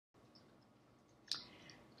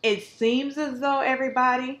It seems as though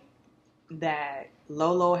everybody that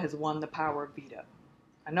Lolo has won the power of veto.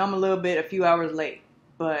 I know I'm a few hours late,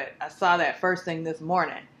 but I saw that first thing this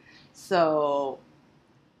morning. So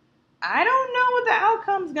I don't know what the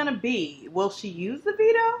outcome's gonna be. Will she use the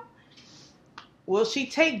veto? Will she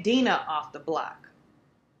take Dina off the block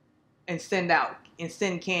and send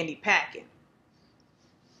Candy packing?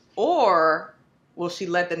 Or will she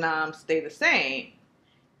let the noms stay the same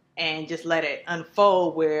and just let it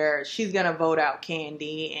unfold where she's gonna vote out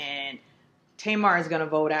Candy and Tamar is gonna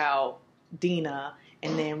vote out Dina,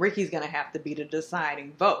 and then Ricky's gonna have to be the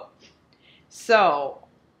deciding vote. So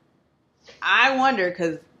I wonder,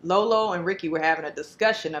 because Lolo and Ricky were having a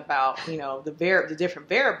discussion about, the different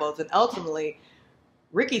variables, and ultimately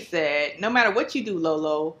Ricky said, no matter what you do,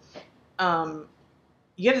 Lolo,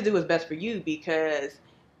 you have to do what's best for you, because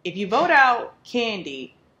if you vote out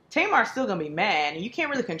Candy, Tamar's still gonna be mad, and you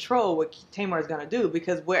can't really control what Tamar is gonna do,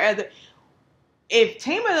 because if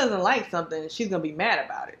Tamar doesn't like something, she's gonna be mad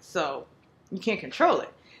about it. So you can't control it.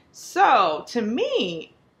 So to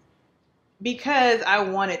me, because I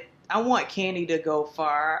want Candy to go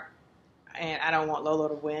far, and I don't want Lolo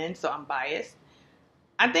to win, so I'm biased.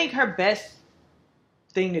 I think her best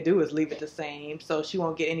thing to do is leave it the same, so she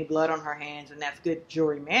won't get any blood on her hands, and that's good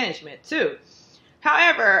jury management too.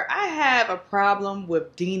 However, I have a problem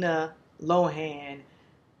with Dina Lohan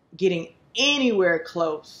getting anywhere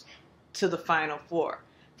close to the Final Four.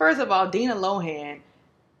 First of all, Dina Lohan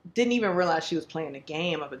didn't even realize she was playing the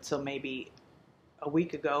game up until maybe a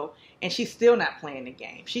week ago, and she's still not playing the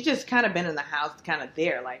game. She just kind of been in the house, kind of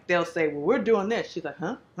there. Like, they'll say, well, we're doing this. She's like,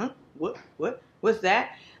 huh? What's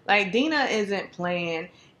that? Like, Dina isn't playing,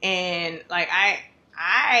 and like,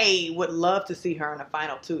 I would love to see her in the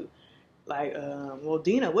final two. Like, well,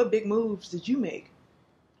 Dina, what big moves did you make?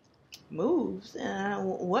 Moves?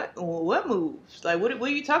 What moves? Like, what are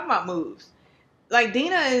you talking about moves? Like,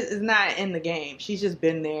 Dina is not in the game. She's just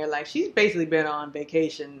been there. Like, she's basically been on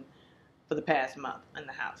vacation for the past month in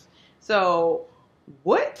the house. So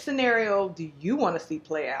what scenario do you want to see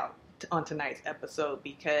play out on tonight's episode?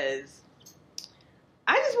 Because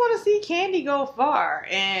I just want to see Candy go far.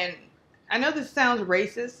 And I know this sounds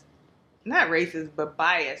racist. Not racist, but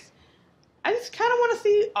biased. I just kind of want to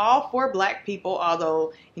see all four black people,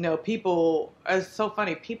 although, people are so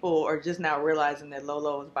funny. People are just now realizing that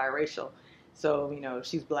Lolo is biracial. So,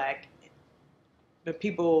 she's black. But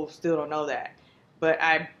people still don't know that. But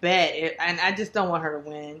I bet it, and I just don't want her to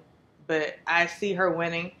win. But I see her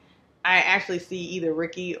winning. I actually see either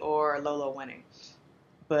Ricky or Lolo winning.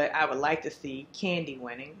 But I would like to see Candy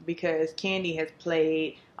winning, because Candy has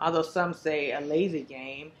played, although some say a lazy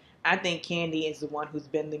game, I think Candy is the one who's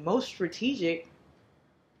been the most strategic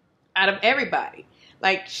out of everybody.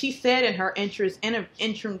 Like, she said in her entrance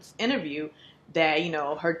interview that,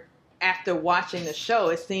 her, after watching the show,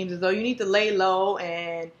 it seems as though you need to lay low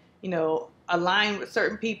and, align with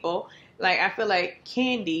certain people. Like, I feel like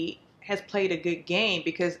Candy has played a good game,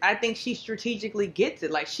 because I think she strategically gets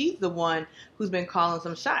it. Like, she's the one who's been calling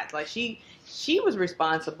some shots. Like, she was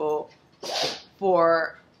responsible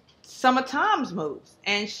for some of Tom's moves,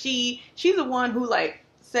 and she's the one who, like,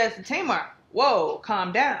 says to Tamar, whoa,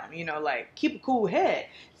 calm down, like, keep a cool head.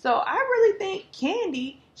 So I really think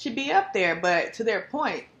Candy should be up there. But to their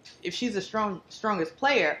point, if she's the strongest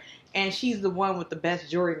player and she's the one with the best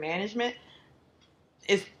jury management,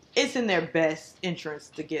 it's in their best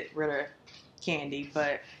interest to get rid of Candy.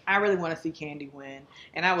 But I really want to see Candy win,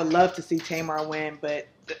 and I would love to see Tamar win. But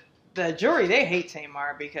the jury, they hate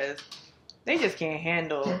Tamar, because they just can't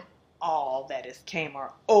handle all that is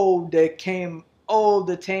Tamar.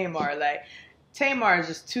 The Tamar. Like, Tamar is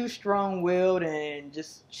just too strong-willed, and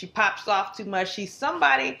just, she pops off too much. She's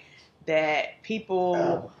somebody that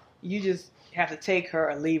people, you just have to take her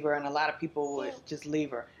or leave her, and a lot of people would just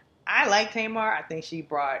leave her. I like Tamar. I think she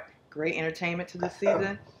brought great entertainment to this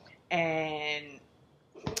season, and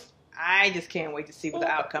I just can't wait to see what the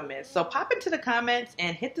outcome is. So pop into the comments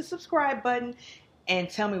and hit the subscribe button and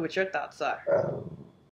tell me what your thoughts are.